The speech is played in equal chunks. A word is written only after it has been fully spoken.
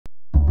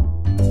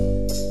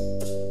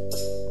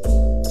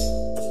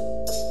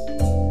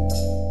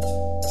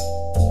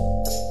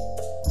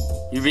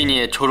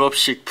유빈이의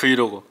졸업식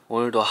브이로그.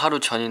 오늘도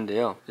하루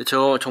전인데요.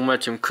 저 정말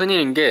지금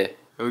큰일인 게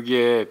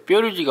여기에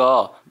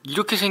뾰루지가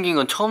이렇게 생긴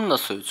건 처음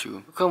났어요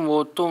지금. 그냥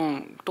뭐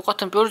좀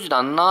똑같은 뾰루지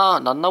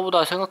났나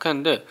보다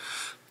생각했는데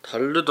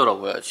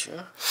다르더라고요 아주.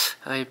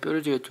 이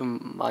뾰루지가 좀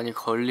많이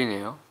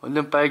걸리네요.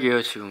 완전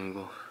빨개요 지금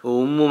이거.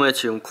 온몸에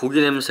지금 고기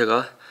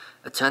냄새가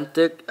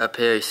잔뜩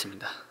배어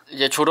있습니다.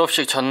 이제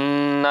졸업식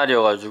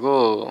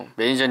전날이어가지고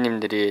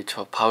매니저님들이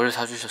저 밥을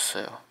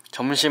사주셨어요.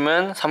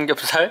 점심은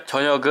삼겹살,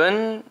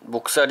 저녁은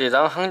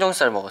목살이랑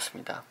항정살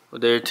먹었습니다.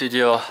 내일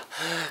드디어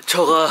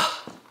저가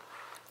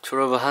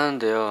졸업을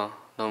하는데요.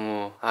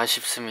 너무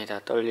아쉽습니다.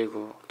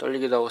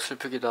 떨리기도 하고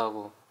슬프기도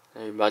하고.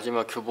 내일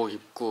마지막 교복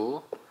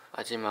입고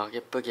마지막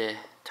예쁘게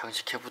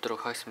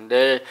장식해보도록 하겠습니다.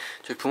 내일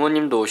저희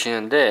부모님도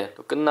오시는데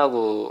또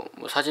끝나고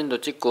뭐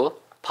사진도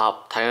찍고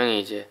밥 당연히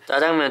이제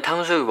짜장면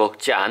탕수육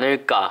먹지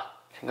않을까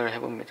생각을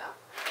해봅니다.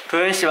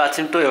 도현씨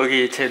마침 또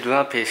여기 제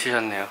눈앞에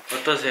있으셨네요.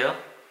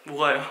 어떠세요?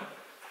 뭐가요?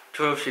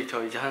 졸업식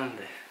저 이제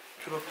하는데.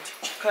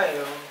 졸업식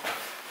축하해요.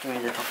 좀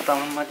이제 덕담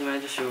한마디만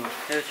해주시고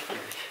헤어질게요.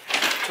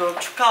 졸업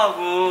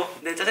축하하고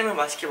내일 짜장면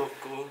맛있게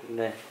먹고.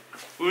 네.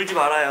 울지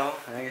말아요.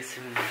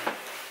 알겠습니다.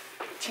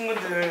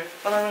 친구들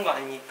떠나는 거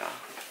아니니까.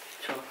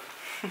 저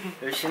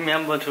열심히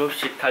한번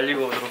졸업식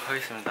달리고 오도록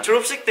하겠습니다.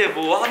 졸업식 때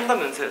뭐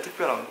한다면서요?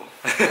 특별한 거.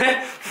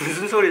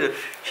 무슨 소리죠?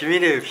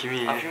 비밀이에요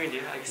비밀. 아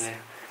비밀이에요? 알겠어요.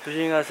 네.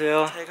 조심히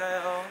가세요. 잘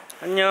가요.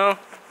 안녕.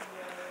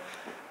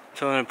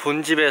 저는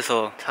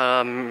본집에서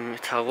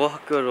자고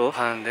학교로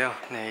가는데요.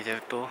 네, 이제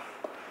또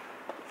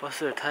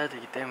버스를 타야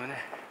되기 때문에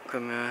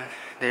그러면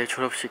내일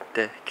졸업식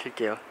때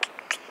킬게요.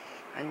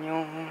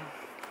 안녕.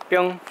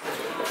 뿅.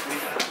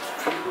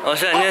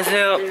 쌤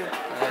안녕하세요.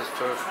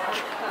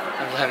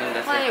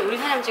 감사합니다. 사장님 우리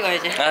사진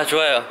찍어야지. 아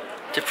좋아요.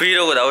 제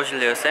브이로그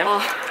나오실래요 쌤?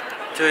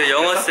 저희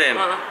영어쌤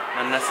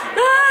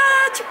만났습니다.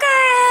 아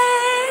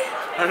축하해.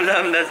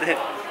 감사합니다 쌤.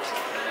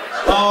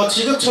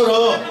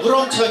 지금처럼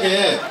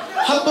우렁차게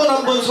한 분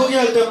한 분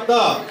소개할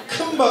때마다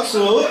큰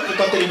박수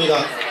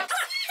부탁드립니다.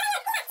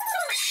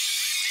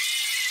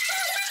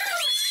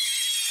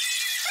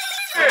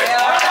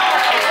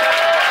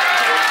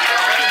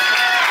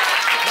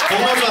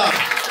 공로상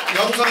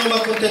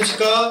영상음악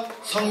콘텐츠가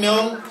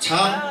성명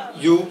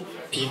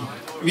장유빔.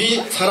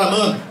 위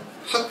사람은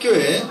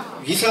학교의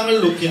위상을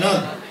높이는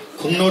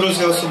공로를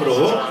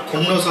세웠으므로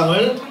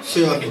공로상을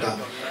수여합니다.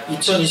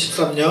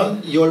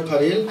 2023년 2월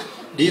 8일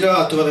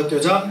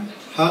리라아기고양이왕자님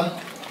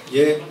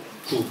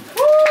한예구.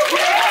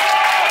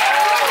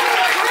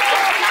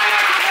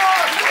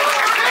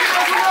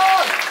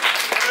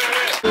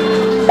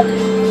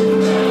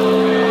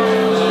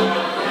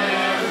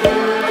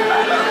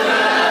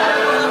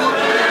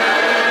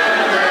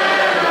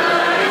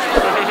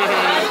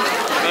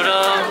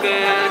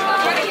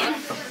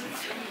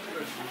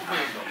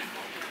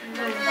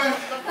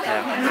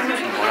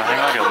 지금 뭐라 할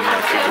말이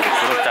없네요. 지금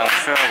졸업장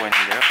수여하고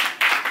있는데요.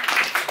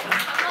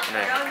 네.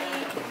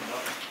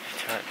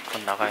 제가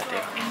곧 나가야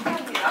돼요.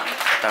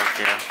 갔다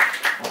올게요.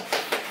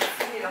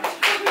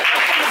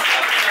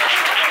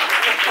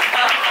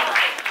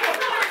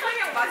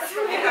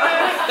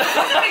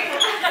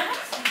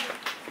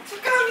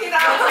 축하합니다.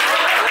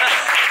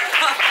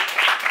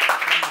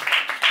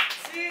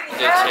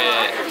 이제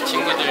제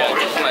친구들이랑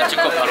조금만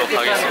찍고 바로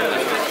가겠습니다.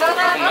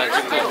 조금만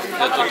찍고.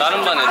 근데 또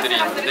다른 반 애들이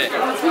있는데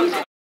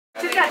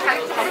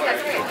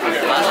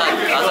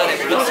나산에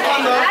불렀어요.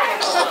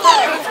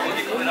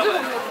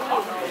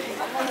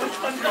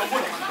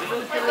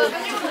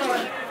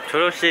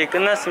 졸업식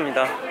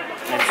끝났습니다.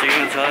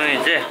 지금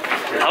저는 이제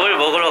밥을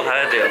먹으러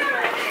가야 돼요.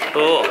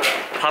 또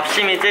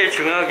밥심이 제일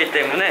중요하기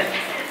때문에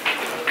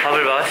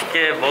밥을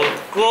맛있게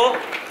먹고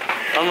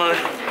아마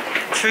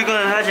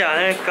출근을 하지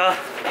않을까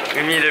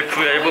의미를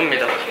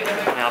부여해봅니다.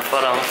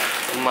 아빠랑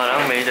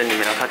엄마랑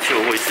매니저님이랑 같이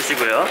오고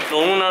있으시고요.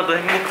 너무나도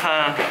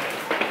행복한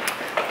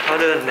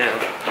하루였네요.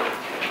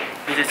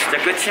 이제 진짜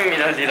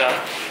끝입니다. 리라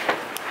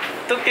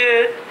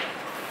어떡해.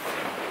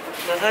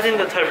 나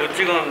사진도 잘 못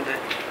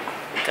찍었는데.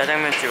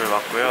 짜장면집을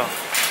왔고요.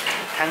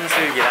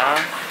 탕수육이랑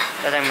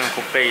짜장면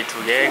곱빼기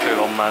 2개,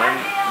 그리고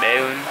엄마는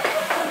매운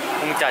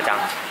홍짜장을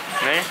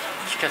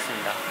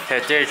시켰습니다.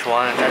 제가 제일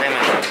좋아하는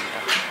짜장면입니다.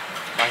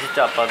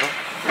 맛있죠 아빠도?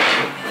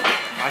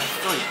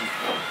 맛있어.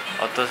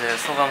 어떠세요?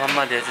 소감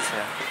한마디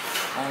해주세요.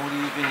 우리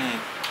유빈이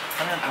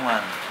 3년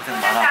동안 고생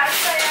많았고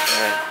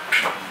네.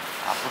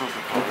 앞으로도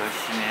더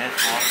열심히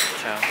해서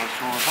더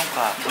좋은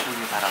성과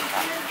거두길 바란다.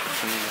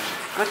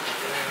 끝?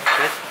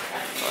 끝?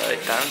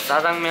 일단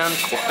짜장면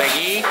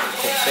곱빼기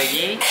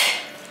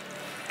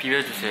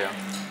비벼주세요.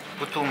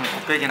 보통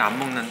곱빼기는 안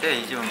먹는데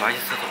이 집은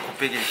맛있어서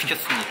곱빼기를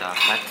시켰습니다.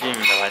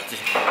 맛집입니다 맛집.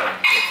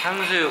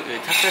 탕수육,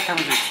 찹쌀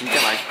탕수육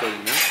진짜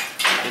맛있거든요.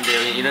 근데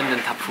여기 이런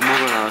데는 다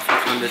부먹으로 나와서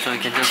근데 저는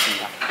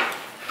괜찮습니다.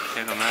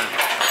 네, 그러면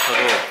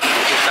저도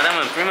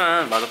짜장면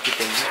불면 맛없기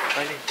때문에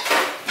빨리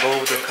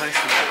먹어보도록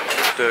하겠습니다.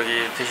 또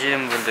여기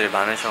드시는 분들이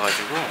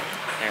많으셔가지고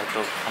제가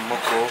또 밥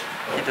먹고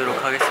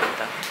뛰도록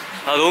하겠습니다.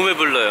 아 너무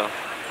배불러요.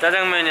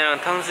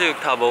 짜장면이랑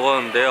탕수육 다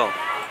먹었는데요.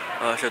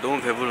 진짜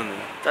너무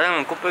배부르네요.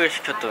 짜장면 꽃배기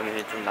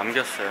시켰더니 좀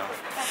남겼어요.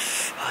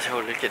 제가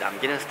원래 이렇게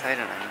남기는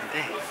스타일은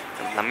아닌데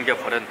좀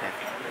남겨버렸네요.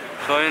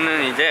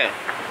 저희는 이제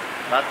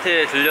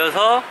마트에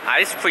들려서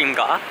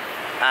아이스크림과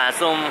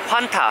좀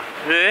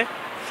환타를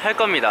살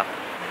겁니다.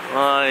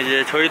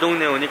 이제 저희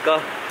동네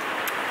오니까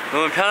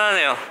너무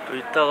편하네요. 또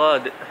이따가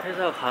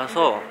회사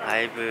가서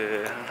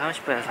라이브 한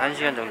 30분에서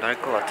 1시간 정도 할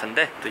것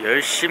같은데 또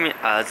열심히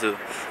아주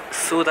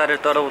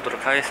수다를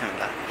떨어보도록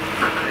하겠습니다.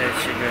 네,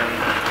 지금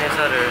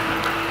회사를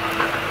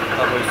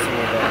가고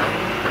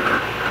있습니다.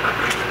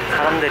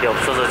 사람들이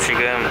없어서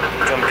지금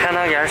좀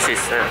편하게 할 수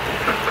있어요.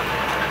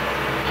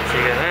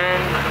 지금은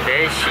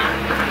 4시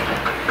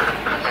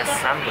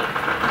 3위.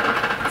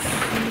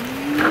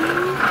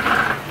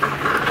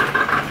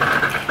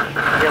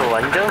 이제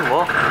완전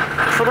뭐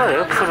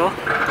프로예요, 프로.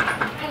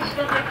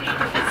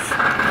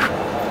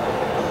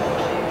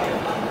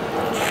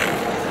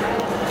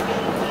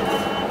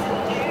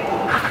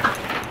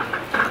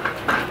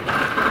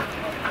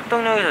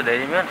 학동역에서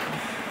내리면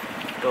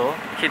또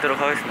키도록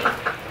하겠습니다.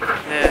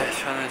 네,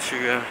 저는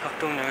지금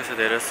학동역에서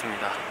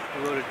내렸습니다.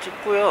 이거를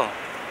찍고요,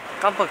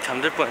 깜빡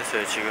잠들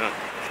뻔했어요. 지금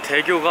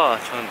대교가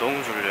저는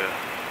너무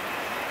졸려요.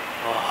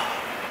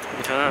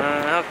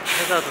 저는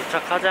회사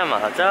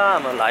도착하자마자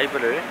아마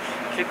라이브를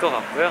킬 것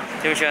같고요.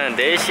 지금 시간은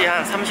 4시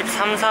한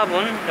 33,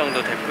 4분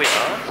정도 됐고요.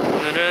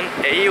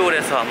 오늘은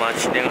A홀에서 아마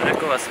진행을 할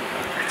것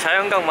같습니다.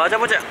 자연광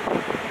맞아보자!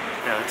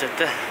 네,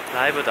 어쨌든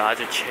라이브도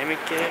아주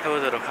재밌게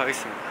해보도록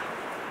하겠습니다.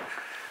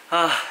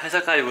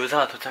 회사까지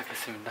무사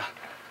도착했습니다.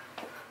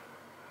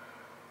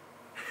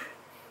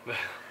 네.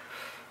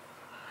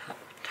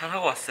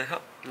 잘하고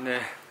왔어요?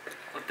 네.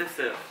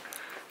 어땠어요?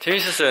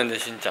 재밌었어요. 근데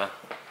진짜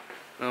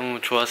너무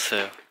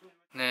좋았어요.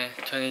 네,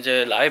 전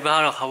이제 라이브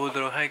하러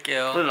가보도록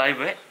할게요. 너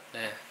라이브 해?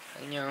 네,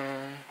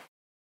 안녕.